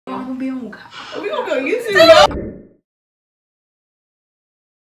gonna be on. We gonna go YouTube.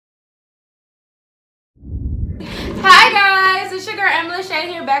 Hi guys, it's your girl Lashae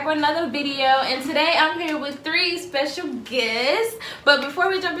here back with another video, and today I'm here with 3 special guests. But before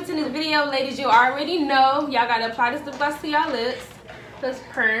we jump into this video, ladies, you already know y'all gotta apply this lip gloss to y'all lips. That's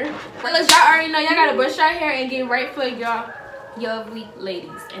purr. Fellas, y'all already know y'all gotta brush your hair and get right for y'all lovely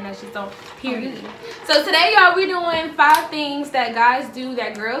ladies, and that's just on period. So today, y'all, we doing 5 things that guys do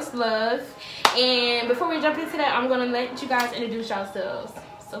that girls love. And before we jump into that, I'm gonna let you guys introduce yourselves.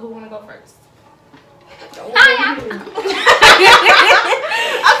 So who wanna go first? Hi.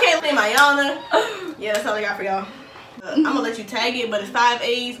 Okay, name Ayana. Yeah, that's all I got for y'all. I'm gonna let you tag it, but it's 5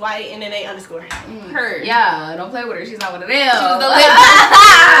 A's, Y, and then A underscore. Her. Yeah, don't play with her. She's not one of them.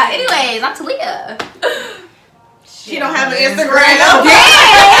 Anyways, I'm Talia. She don't have an Instagram.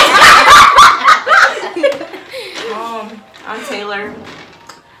 I'm Taylor.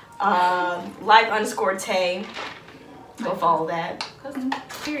 Life_Tay. Go follow that.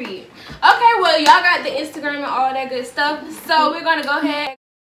 Period. Okay, well, y'all got the Instagram and all that good stuff. So we're gonna go ahead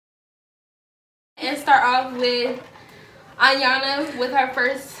and start off with Ayana with her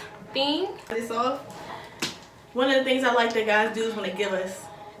first thing. This off. One of the things I like that guys do is when they give us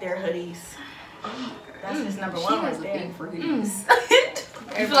their hoodies. That's just number one right there. For hoodies.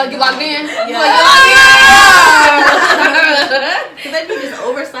 You feel like you locked in? Yeah. Cause they be just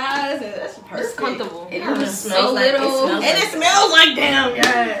oversized and that's perfect. It's comfortable. It just so little. and it smells like damn.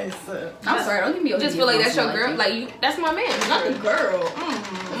 Yes. I'm sorry, don't give me a Just feel like that's your girl. Like you, that's my man. Not the girl.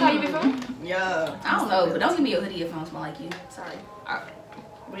 That's how you be feeling? Yeah. I don't know, but don't give me a hoodie if I don't smell like you. Sorry.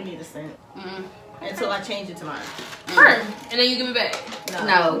 We need a scent. Until I change it to mine. Her. And then you give it back.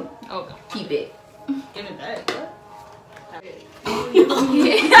 No. Okay. Keep it. Give it back. What?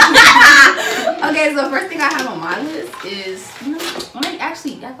 Okay, so first thing I have on my list is, you know, when they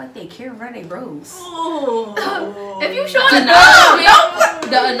actually act like they care about their bros. If you show the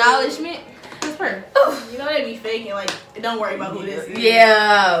acknowledgement, that's her. You know they be faking, like, don't worry about who this is.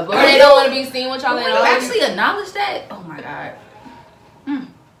 Yeah, but Or they don't want to be seen with y'all when at you all. actually acknowledge that, oh my god.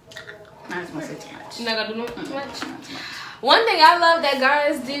 Not too much. You're not gonna do too much? Not too much. One thing I love that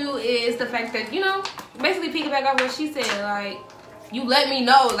guys do is the fact that, you know, basically piggyback off what she said, like, you let me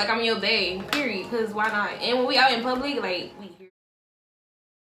know, like, I'm your bae, period, because why not? And when we out in public, like, we here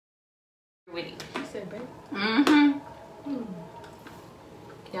with it. You said babe?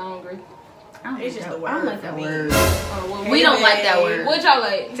 Y'all don't agree? It's just the word. I don't like that word. Oh, well, We don't like that word. What y'all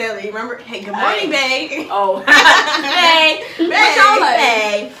like? Taylor, you remember? Hey, good morning, babe. Oh. Babe. What y'all like?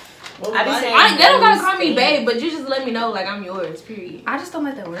 Babe. I be saying They don't gotta call me babe, but you just let me know, like, I'm yours, period. I just don't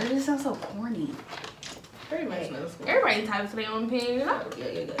like that word. It just sounds so corny. Very much middle school. Everybody entitled to their own opinion. Yeah.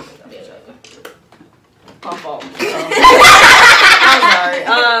 My fault. I'm sorry.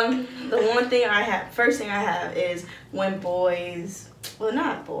 The first thing I have is when boys, well,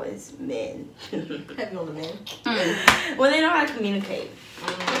 not boys, men. Heavy on the men. When they know how to communicate.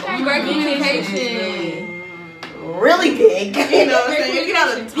 Great communication. Really big. You know what I'm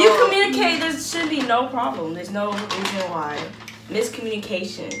saying? If You communicate, there should be no problem. There's no reason why.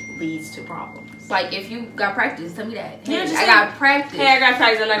 Miscommunication leads to problems. Like, if you got practice, tell me that. Hey, Yeah, just I got practice. Hey, I got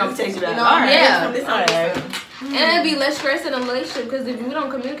practice. I'm not gonna text you that. know, All right. Yeah. Alright. And it'd be less stress in a relationship, because if we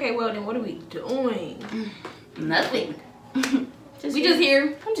don't communicate well, then what are we doing? Nothing. We just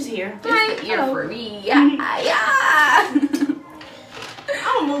here. I'm just here. Just here for me. Yeah.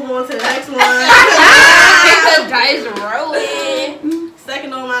 I'm gonna move on to the next one. The dice rolling.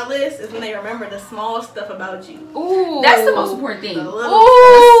 Second on my list is when they remember the small stuff about you. Ooh. That's the most important thing. The little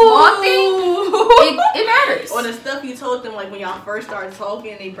Small thing, it matters. or the stuff you told them, like when y'all first started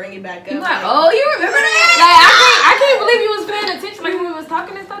talking, they bring it back up. You're like, oh, you remember that? Like, I can't believe you was paying attention, like, when we was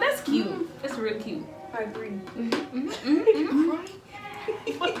talking and stuff. That's cute. That's real cute. I agree.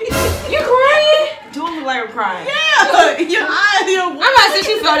 You crying? Do it look like I'm crying? Yeah, your eyes, your I'm about to say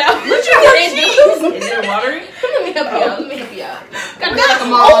she fell out. What you Is it watery? Let me help you out. Gotta be like a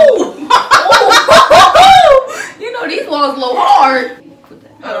mom. You know, these walls blow hard.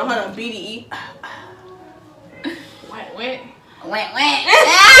 Hold on, BDE. Went. Okay,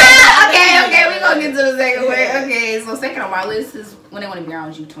 we gonna get to the second one. Okay, so second on my list is when they want to be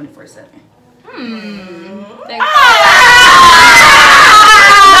around you 24/7. It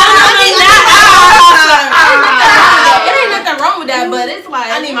ain't nothing wrong with that, but it's like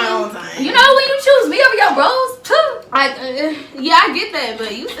I need my own time. You know, when you choose me over your bros, too. Yeah, I get that,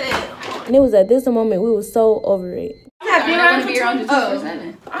 but you said. And it was at this moment we were so over it. I want to be around you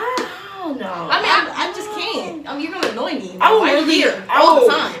 24/7. I don't know. I mean, I just can't. You're gonna annoy me. I will Why are you really- here all the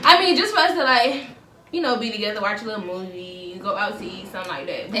time? I mean, just for us to like you know, be together, watch a little movie, go out to eat, something like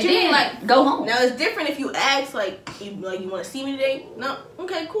that. But And you then, mean like go home. Now it's different if you ask like you want to see me today. No,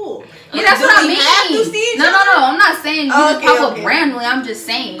 okay, cool. Yeah, that's Do what I we mean. have to see each No, I'm not saying you just Okay, pop up okay. randomly. I'm just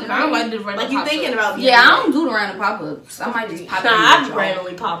saying. I don't like to run Like you thinking about being Yeah, I like- don't do the random pop-ups. I might just pop Nah, in I'm with y'all.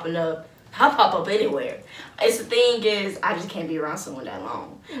 randomly popping up. I'll pop up anywhere. It's the thing is, I just can't be around someone that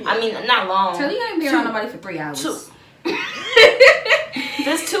long. I mean, not long. Tell you ain't be around nobody for 3 hours. Two.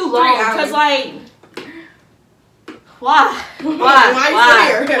 That's too long. Because, like, why?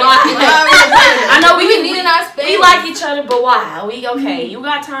 Why? I know we we need our space. We like each other, but why? We okay. You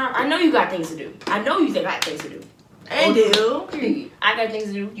got time. I know you got things to do. I know you got things to do. I do. I got things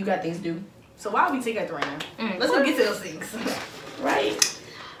to do. You got things to do. So why are we together right now? Let's go get to those things. Right.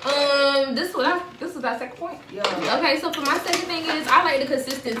 This was our second point. Yeah. Okay, so for my second thing is I like the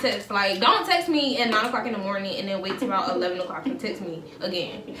consistent text. Like, don't text me at 9 o'clock in the morning and then wait till about 11 o'clock and text me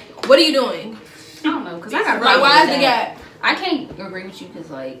again. What are you doing? I don't know, because I got a Like, problem why is with the that. gap? I can't agree with you, because,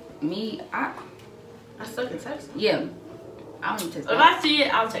 like, me, I suck at texting. yeah. I don't even text If back. I see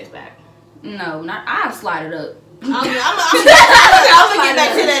it, I'll text back. No, I'll slide it up. I'm gonna get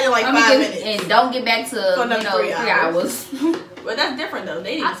back to that in like 5 minutes. And don't get back to, For another 3 3 hours. But that's different though.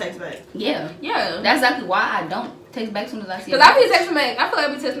 They didn't text back. Yeah. Yeah. That's exactly why I don't text back as soon as I see it. Because I be texting back. I feel like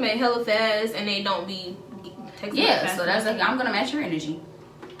I be texting back hella fast and they don't be texting back Yeah, fast. so that's like, I'm going to match your energy.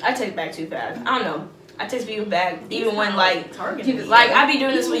 I text back too fast. I don't know. I text people back even when like targeting. like I be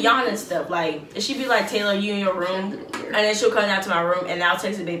doing this with Yana and stuff. Like she be like, Taylor, you in your room, and then she'll come down to my room and I'll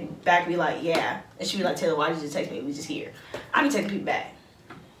text it back, be like, yeah, and she be like, Taylor, why did you just text me? We just here. I be texting people back.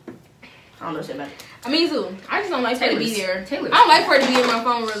 I don't know shit about it. I mean, too. I just don't like for her to be there. Taylor. I don't like for her to be in my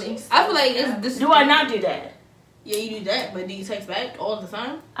phone, really. I feel like it's this. Do I not do that? Yeah, you do that, but do you text back all the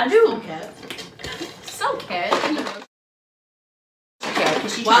time? I do. Okay. So cat.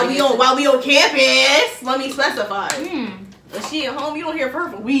 While we on campus, let me specify. If she at home, you don't hear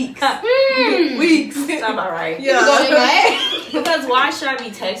from her for weeks. Weeks. Sounds about right. Yeah. Because why should I be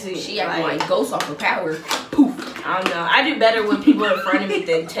texting? She acting like ghost off of power. Poof. I don't know. I do better with people in front of me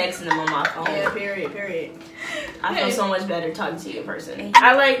than texting them on my phone. Yeah, period. I feel so much better talking to you in person.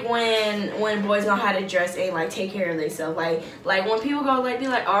 I like when boys know how to dress and like take care of themselves. Like when people go like be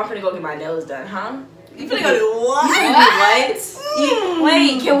like, oh, I'm gonna go get my nails done, huh? You finna go do what?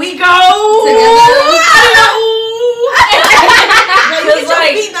 Wait, can we go? Get your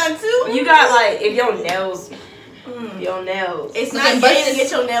feet done too. You got like if your nails. It's not gay to get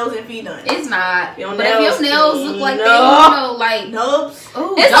your nails and feet done. It's not. Your But nails if your nails look like no. they, you know, like, Nope.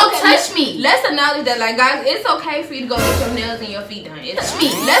 oh, It's don't okay. touch me. Let's acknowledge that, like, guys, it's okay for you to go get your nails and your feet done. It's me.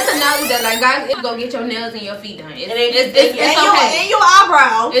 Let's acknowledge that, like, guys, it's go get your nails and your feet done. It's okay. And your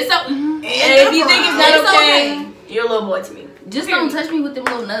eyebrows. It's so. And if you think it's not It's okay, okay. you're a little boy to me. Just don't touch me with them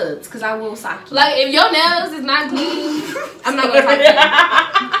little nuts, because I will sock you. Like, if your nails is not clean, I'm not gonna talk to you.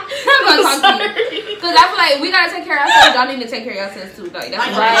 I'm not gonna talk to you. Because I feel like we gotta take care of ourselves. Y'all need to take care of yourselves too. Like,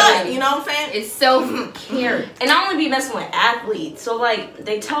 that's Right. You know what I'm saying? It's self-care. And I only be messing with athletes, so like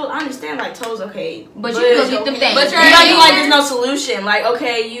they told. I understand like toes okay, But you go get them things. But you you're gotta be like there's no solution. Like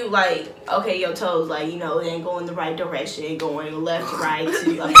okay, you like okay your toes like you know they ain't going the right direction, going left, right,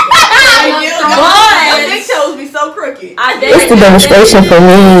 to up. Your big toes be so crooked. It's the demonstration for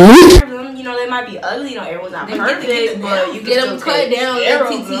me. You know they might be ugly. You know everyone's not They perfect, but you get can them still cut take down, care of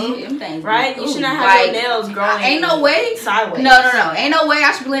LTT. them. Them things, Right? You ooh, should not have like, your nails growing. Ain't no way. Sideways. No. Ain't no way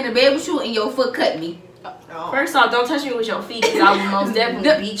I should be laying in bed with you and your foot cut me. First off, don't touch me with your feet because I will most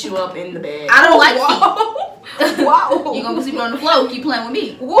definitely beat you up in the bed. I don't like feet. Wow. You gonna be sleeping on the floor, keep playing with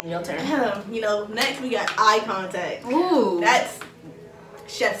me. Your turn. You know, next we got eye contact. Ooh. That's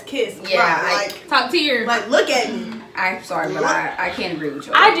chef's kiss. Yeah, Right, top tier. like look at me. I'm sorry, but I can't agree with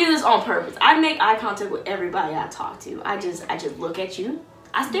you. I do this on purpose. I make eye contact with everybody I talk to. I just look at you.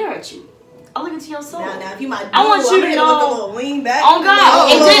 I stare at you. I look into your soul. Now, if you might, I want you to look know- a little lean back. Oh God! Oh,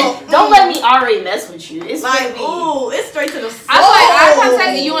 And then don't let me already mess with you. It's like, gonna be. ooh, it's straight to the soul. I feel like eye contact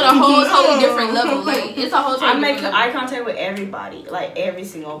and you on a whole totally different level. Like, it's a whole I totally make different level. eye contact with everybody, like every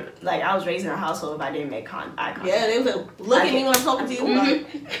single. Like I was raised in a household if I didn't make eye contact. Yeah, they was like, look at me when I'm talking to you. Like,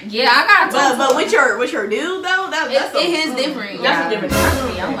 Yeah, I got but with your dude though, that's It is different. That's a different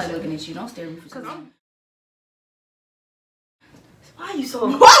thing. I don't like looking at you. Don't stare at me for so long. Why are you so?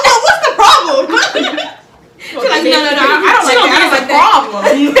 What's the problem? She's like, no, I don't like that. Problem.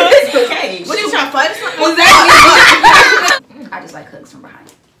 It's okay. What are you trying to fight? I just like hugs from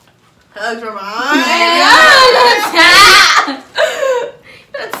behind. Hugs from behind.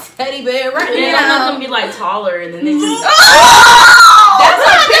 That's teddy bear right And then now. I'm not gonna be like taller, and then they just. That's a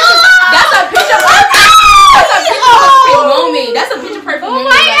picture. That's a picture perfect. That's a picture perfect moment. That's a picture perfect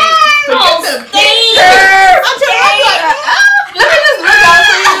moment. Oh, Like,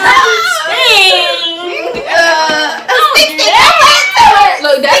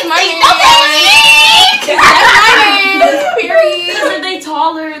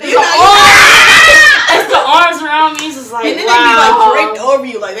 over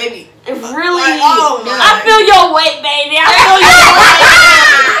you, like, baby. Really? Like, oh my. I feel your weight, baby. I feel your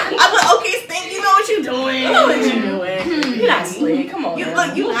weight. I'm like, okay, Stink, you know what you're doing. You know what you're doing. You're not slick. Come on. You now.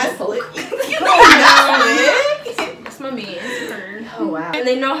 look, you not slick. You know you're not slick. That's my man. Oh wow. And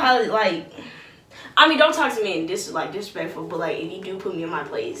they know how to, like, I mean, don't talk to me in disrespectful, but like if you do put me in my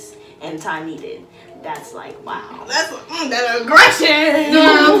place and time needed, that's like wow. That's that aggression.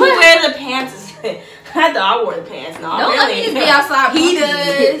 No, where the pants is. I wore the pants. No, Don't let me just be outside. He punking you.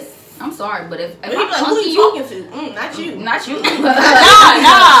 does. I'm sorry, but if But he I'm be like, who punking you talking to? Not you. not you.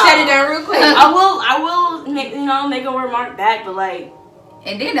 Nah. Shut it down real quick. I will make make a remark back, but like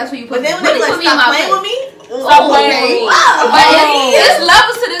And then that's when you But put. then when they really like, put me in stop my playing place. with me. Stop playing with me. Wow. But Oh. it's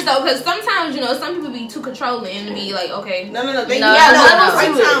levels to this though, because sometimes some people be too controlling and be like, okay, No. No, They no, got no, no.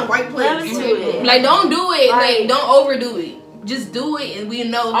 right time, right place. Levels to it. like don't do it, Like- like don't overdo it. Just do it, and we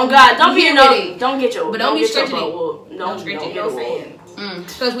know. Oh God, don't be here no, with it. don't get your, But don't be get your stretching butt it. whooped. Don't stretch it. get You know what I'm whooped. saying? Mm.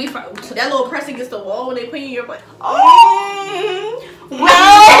 Because we That little press against the wall when they put you in your place. Oh, well, no,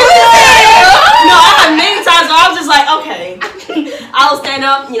 I had many times where I was just like, okay, I'll stand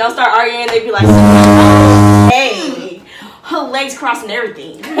up, start arguing. They'd be like, hey, her legs crossing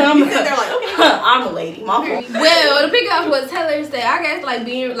everything. They're like, okay. I'm a lady, my fault. well, to pick up what Taylor said, I guess like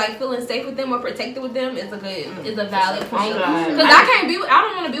being like feeling safe with them or protected with them is a valid point. Oh, God. Because I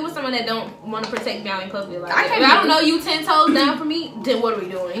don't want to be with someone that don't want to protect me out in public. Like, I can't if I don't be- know you 10 toes down for me, then what are we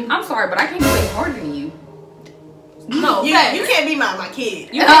doing? I'm sorry, but I can't be harder than you. No, You facts. can't be my kid.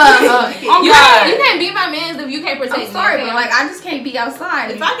 You Oh, you God. can't be my man if you can't protect me. I'm sorry, okay? but like I just can't be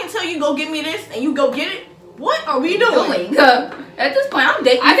outside. If I can tell you go get me this and you go get it, what are we doing? doing at this point, I'm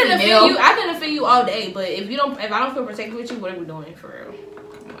dating I can female. offend you. I can offend you all day, but if I don't feel protected with you, what are we doing for real?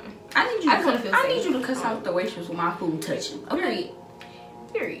 Come on. I need you. I To just wanna feel I safe. need you to cuss out the waitress with my food touching. Okay.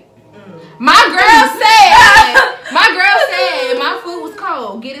 Period. My girl said my food was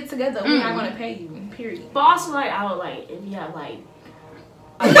cold. Get it together. We're not gonna pay you. Period. But also, like, I would like if you have like.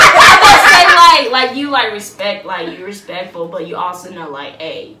 I would say like you like respect, like you're respectful, but you also know like,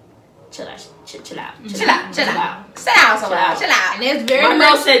 hey, chill out. Chill out. Sit down somewhere. Chill out. And that's very My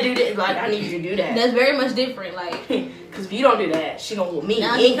girl much. said do that. Like I need you to do that. That's very much different. Like Because if you don't do that, she gonna whoop me.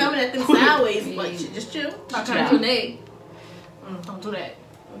 Now he coming at them sideways, like just chill. talking to an egg. Don't do that.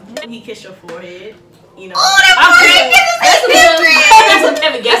 He kissed your forehead. That's what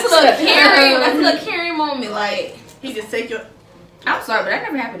Kevin gets. That's a little caring. That's a little caring moment. Like He just take your. I'm sorry, but that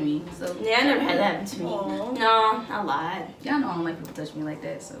never happened to me. So Yeah, I never had that happen to me. Aw. No, I lied. y'all know I don't like people touch me like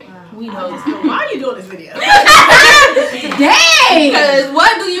that. So we know. Why are you doing this video? dang. Because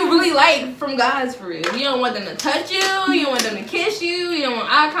what do you really like from guys for real? You don't want them to touch you. You don't want them to kiss you. You don't want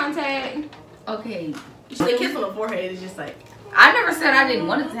eye contact. Okay, The kiss on the forehead is just like. I never said I didn't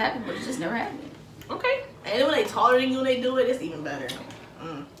want it to happen, but it just never happened. Okay. And then when they taller than you when they do it, it's even better.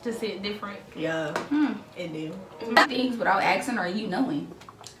 Just hit different. Yeah, it do. Things without asking or you knowing.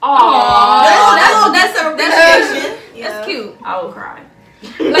 Oh, That's cute. I will cry.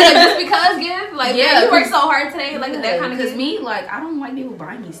 Like just because gift. Like Yeah, man, you worked so hard today. Like that kind of Because gift. me, like, I don't like people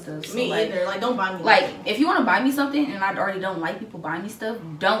buying me stuff. So, Me like, either. Like, don't buy me. Like, if you want to buy me something and I already don't like people buying me stuff,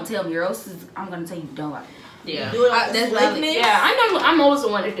 don't tell me, or else I'm gonna tell you don't like it. Yeah. Do it off the That's valid. slickness. Yeah, I know. I'm always the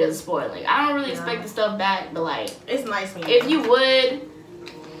one that does spoiling. I don't really expect the stuff back, but like, It's nice when if you would,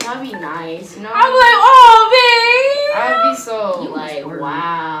 that'd be nice. You know, I'm like, oh, babe. I'd be so You like, squirt.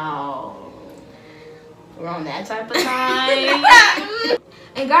 wow. We're on that type of time.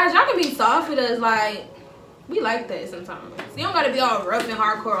 And guys, y'all can be soft with us. Like, we like that sometimes. You don't gotta be all rough and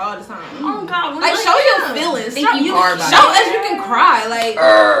hardcore all the time. Oh God, Like, show your feelings. Think you are about Show it. us you can cry. Like,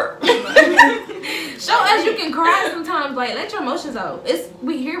 show us you can cry sometimes. Like, let your emotions out.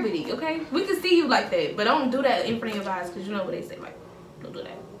 We here with you, okay? We can see you like that, but don't do that in front of your eyes because you know what they say. Like, don't do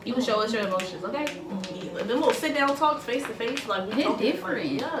that. You can show us your emotions, okay? Them little sit down talks face to face, like we It's talking,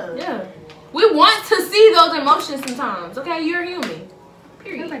 different. Like, yeah. Yeah. We want to see those emotions sometimes, okay? You're human.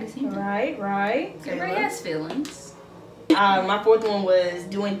 Period. Everybody's human. right. Everybody has feelings. My fourth one was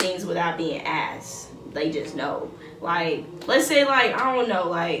doing things without being asked. They just know. Like, let's say, like, I don't know,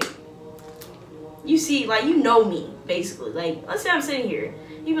 like, you see, like, you know me, basically. Like, let's say I'm sitting here.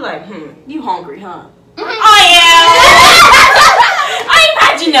 You be like, you hungry, huh? Oh, yeah. I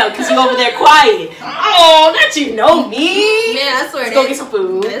ain't mad you know, because you over there quiet. Oh, not you know me. Man, I swear Let's go get some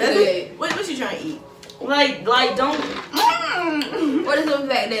food. That's good. What you trying to eat? Like, don't. Or the simple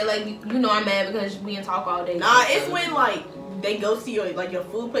fact that, like, you know I'm mad because we didn't talk all day. Nah, it's when like they go to your your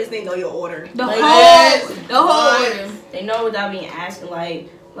food place, they know your order. The Like, whole order. They know without being asking, like,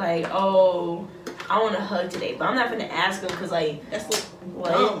 oh, I want a hug today, but I'm not gonna ask them because, like, That's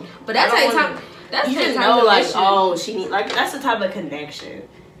what? dumb. But that I take don't time. That's you 10 just times know, the like, mission. oh, she need, like, that's the type of connection.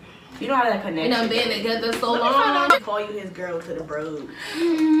 You don't have that connection. And I've been together so Let me find long. out to call you his girl to the bros.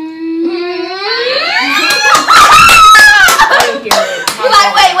 I didn't hear it. You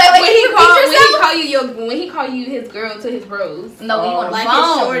like, wait. When he call you his girl to his bros. No, you on the like phone.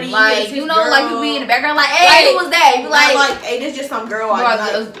 his shorty, Like, his you know, like you girl. be in the background, like, hey, who was that? You be Like, like, hey, this just some girl I no,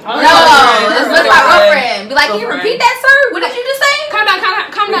 like. it's my girlfriend. Be like, can you Girlfriend. repeat that, sir? What did you just say? Calm down.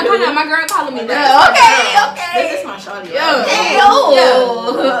 My girl calling me. Okay. Okay. This is my shawty. Yeah. Hey,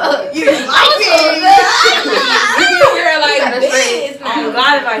 You like it. You're like gotta this. Oh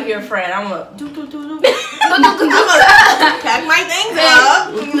God, if I hear a friend, I'm a do. I'm gonna pack my things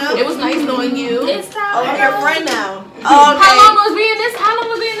up. You know? It was nice knowing you. It's time. Oh, I'm your friend now. Okay. How long was we in this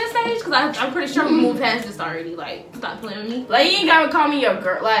stage? Because I'm pretty sure we moved past this already. Like, stop playing with me. Like, you ain't gotta call me your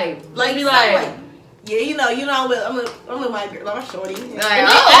girl. Like be like. Yeah, you know, I'm with my girl, my shorty. Like,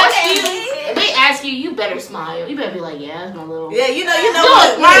 If they ask you, you better smile. You better be like, yeah, that's my little. Yeah, you know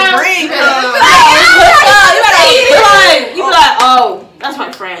what Bro. bring. You be like, oh, that's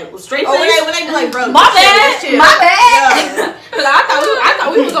my friend. Straight Oh, face. when they be like, bro, My bad. chill. my bad. Yeah. Cause I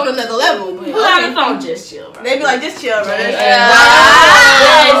thought we was on another level. But Put on the phone, just chill, bro. They be like, just chill, bro.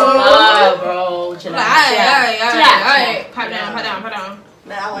 Bro, chill out. Alright. Pipe down.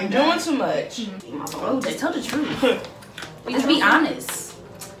 Nah, I like Doing that. too much. Bro, just tell the truth. Just be honest.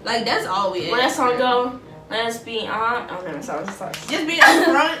 Like, that's all we Where that song go? Let's be on. Okay, I'm sorry. Just being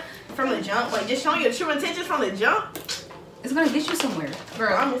upfront from the jump, like just showing your true intentions from the jump. It's gonna get you somewhere.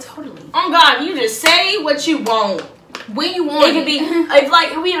 Bro, I'm Totally. Oh God, you just say what you want. when you want It could be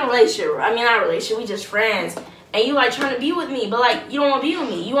if we in a relationship. I mean, not a relationship. We just friends. And you like trying to be with me, but like you don't want to be with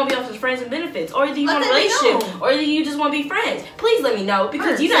me. You want to be off as friends and benefits, or either you want a relationship, or either you just want to be friends. Please let me know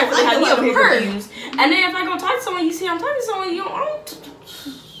because you don't really have me over here confused. And then if I go talk to someone, you see I'm talking to someone, you don't.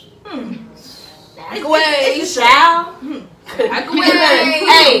 Back away. You shall. Back away.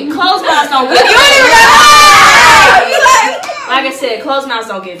 Hey, closed mouths don't get fed. Like I said, closed mouths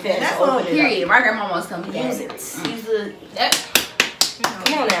don't get fed. That's So open all, it up. Period. My grandma almost told me Use that. it. Use the. That,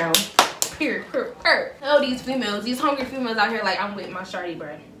 Come on now. here. Oh, these females, these hungry females out here, like, I'm with my shawty,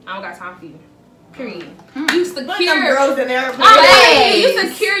 bro. I don't got time for you. Period. You Them secure. girls in there. Hey, you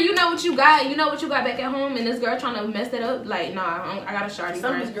secure. You know what you got. You know what you got back at home, and this girl trying to mess it up. Like, nah, I got a shawty,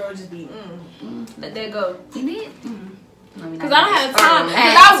 Some of these bro. girls just be. Let that go. You did? Cause I don't have time. Cause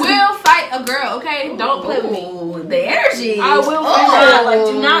I will fight a girl. Okay, don't play with me. Ooh, the energy. I will Oh. Like,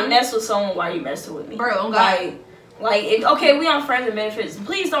 do not mess with someone while you messing with me. Bro, oh God. Like, if, okay, we on friends and benefits.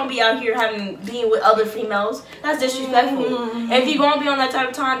 Please don't be out here being with other females. That's disrespectful. And if you're gonna be on that type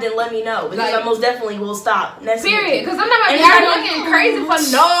of time, then let me know because Like, I most definitely will stop. Period. Cause I'm not And about to it's be looking crazy for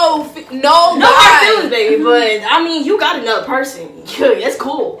no No hard guy. feelings, baby. But I mean, you got another person. It's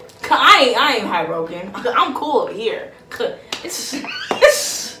cool. I ain't heartbroken. I'm cool over here. Because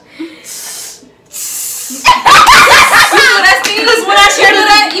when I share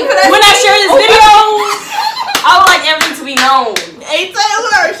this video, I would like everything to be known. Hey,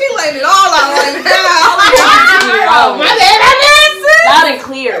 Taylor, she laying it all out right Oh, My bad, I missed. loud and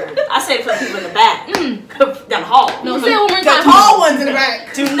clear. I said it for the people in the back. Down the hall. No, say it one more The time. tall ones in the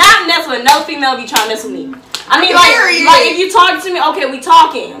back. Do not mess with no female if you try to mess with me. I mean, Period. like if you talk to me, okay, we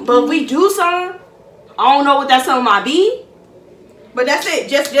talking. But if we do something, I don't know what that something might be. But that's it.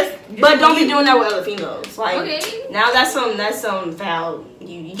 Just But don't be doing that with other females. Like, Okay. now that's some foul.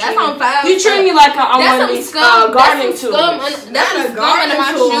 You That's treat me- on foul. You treat me like I'm That's one of some these scum. gardening That's some tools. scum. That's Not a some scum under my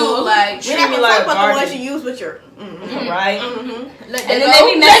gardening tool. shoe. Like, We're Treat not me gonna like talk about the garbage. ones you use with your. Right? let And that then go. they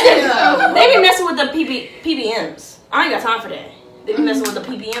be messing. They be messing with the PBMs. I ain't got time for that. They be messing with the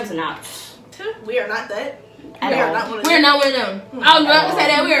PBMs and not. We are not that. At We are all. not one of We're them. not one of them. I was about to say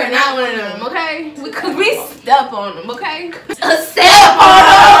that we are not one of them, okay? Because we step on them, okay? Step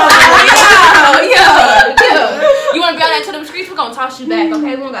on You want to be on that to them streets? We're going to toss you back,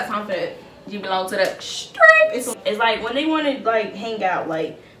 okay? We don't got time for that. You belong to the street. It's like when they want to like hang out,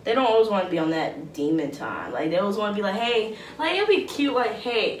 like they don't always want to be on that demon time. Like they always want to be like, hey, like it'll be cute. Like,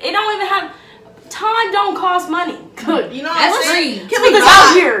 hey, it don't even have time. Don't cost money. Good. You know what That's I'm saying? free. Can we Because out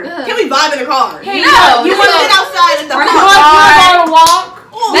vibe? here. Can we vibe in the car? Hey, No, you You want want to to sit outside in the We're car? not- go on a walk?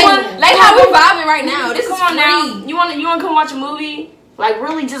 Like how we vibing right now. This Come is on free. now. You want to come watch a movie? Like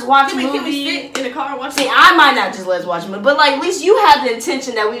really just watch a Can we movie? sit in the car and watch See, I might not just let's watch a movie, but like at least you have the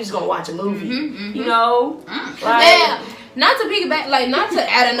intention that we just gonna watch a movie. You know? Like, Yeah. Not to piggyback, like not to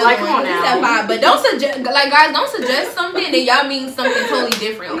add another Like, come one. on Just now. that vibe, but don't suggest, like guys, don't suggest something that y'all mean something totally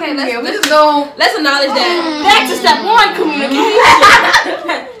different. Okay, let's go. let's acknowledge that. back to step one,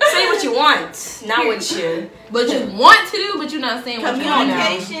 communication. Say what you want, not what you. But you want to do, but you're not saying what you want now.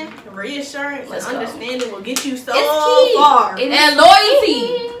 Communication. reassurance Let's and go. understanding will get you so It's key. far. And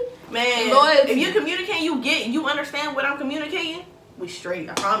loyalty. Man, loyalty. if you communicate, you understand what I'm communicating, we straight,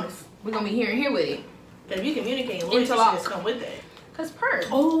 I promise. We're gonna be here with it. Cause if you communicate, loyalty should Interlock. just come with that. Cause per.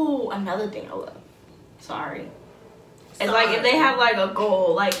 Oh, another thing I love. Sorry. It's like if they have like a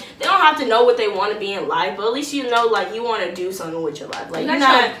goal, like they don't have to know what they want to be in life, but at least you know like you want to do something with your life. Like You you're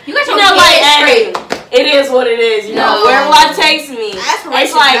got not, your you know, like hey, it is what it is. You know, No. where life takes me. Aspirations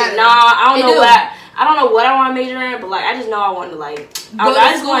It's like matter. nah, I don't They know do. what I don't know what I want to major in, but like I just know I want to like Go to I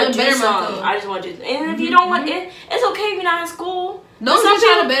just school want and to do better something. myself. I just want to, and if you don't want it, it's okay if you're not in school. No one's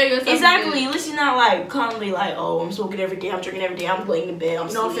trying to better yourself. Exactly. At least you're not like constantly like, oh, I'm smoking every day, I'm drinking every day, I'm laying in bed, I'm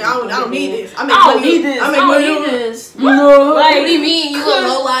You know what I'm sleeping, saying? I don't need this. I make I don't money. need this. I I make don't money. need this. No. Like, What do you mean? You a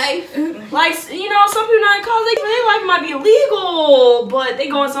low life? like, you know, some people not in college, their life might be illegal, but they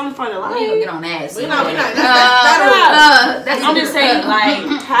going something for their life. We ain't gonna get on ass. We not. That's I'm just saying,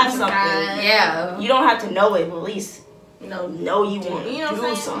 like, have something. Yeah. You don't have to know it, but at least You know, you want to You know what do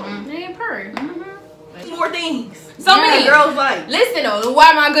I'm saying? something. They ain't per. more things. So many girls like. Listen though,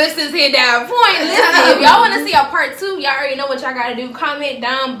 why my good sis hit that point? Listen, if y'all want to see a part 2, y'all already know what y'all gotta do. Comment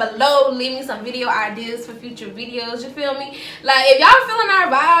down below, leave me some video ideas for future videos. You feel me? Like if y'all feeling our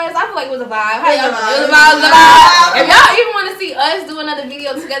vibes, I feel like it was a vibe. How y'all feel? It was a vibe. It was a vibe. If y'all even want to see us do another video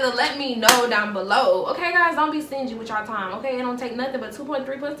together, let me know down below. Okay, guys, don't be stingy with your time. Okay, it don't take nothing but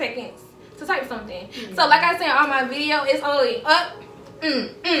 2.3 seconds to type something. So like I said on my video, it's only up.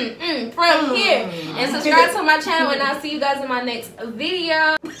 From here. And subscribe to my channel, and I'll see you guys in my next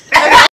video.